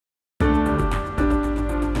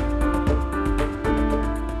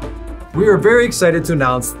We are very excited to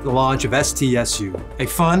announce the launch of STSU, a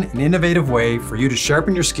fun and innovative way for you to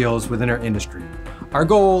sharpen your skills within our industry. Our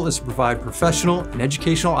goal is to provide professional and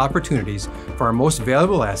educational opportunities for our most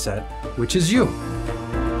valuable asset, which is you.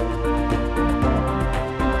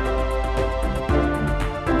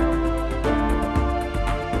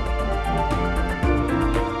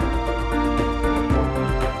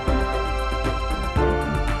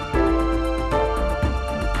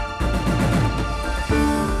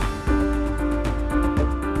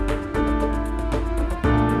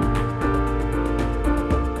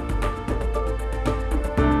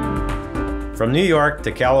 From New York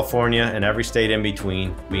to California and every state in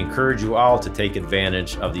between, we encourage you all to take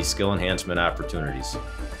advantage of these skill enhancement opportunities.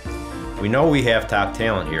 We know we have top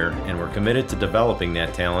talent here, and we're committed to developing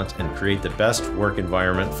that talent and create the best work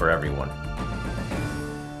environment for everyone.